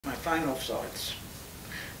my final thoughts.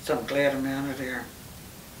 So I'm glad I'm out of there.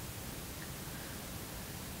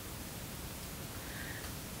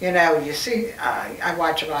 You know, you see, I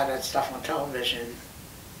watch a lot of that stuff on television,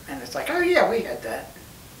 and it's like, oh yeah, we had that.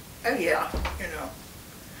 Oh yeah, you know,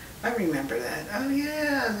 I remember that. Oh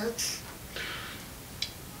yeah, that's...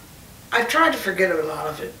 I've tried to forget a lot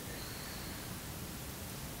of it.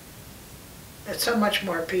 It's so much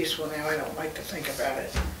more peaceful now, I don't like to think about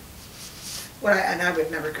it. And I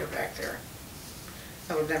would never go back there.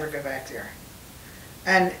 I would never go back there.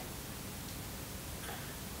 And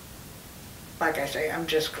like I say, I'm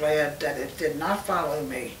just glad that it did not follow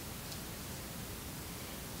me.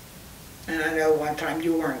 And I know one time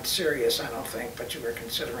you weren't serious, I don't think, but you were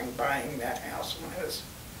considering buying that house when it was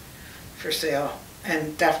for sale.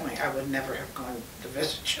 And definitely I would never have gone to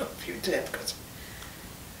visit you if you did, because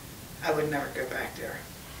I would never go back there.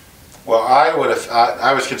 Well,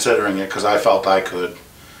 I was considering it because I felt I could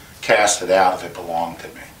cast it out if it belonged to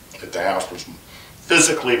me. If the house was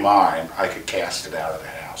physically mine, I could cast it out of the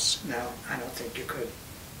house. No, I don't think you could.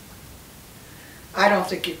 I don't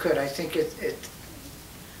think you could. I think it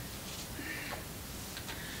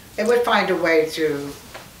would find a way to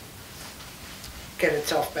get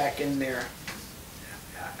itself back in there.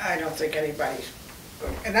 I don't think anybody's,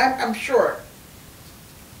 and I'm sure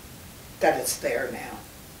that it's there now.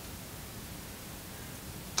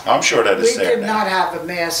 I'm sure that it's there now. We did not have a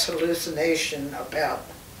mass hallucination about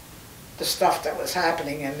the stuff that was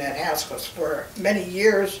happening in that house, because for many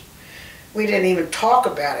years we didn't even talk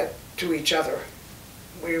about it to each other.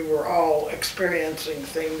 We were all experiencing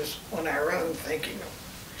things on our own, thinking,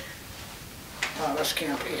 oh, this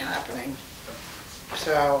can't be happening.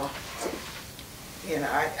 So, you know,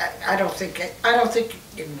 I don't think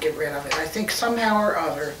you can get rid of it. I think somehow or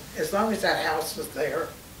other, as long as that house is there,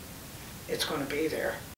 it's going to be there.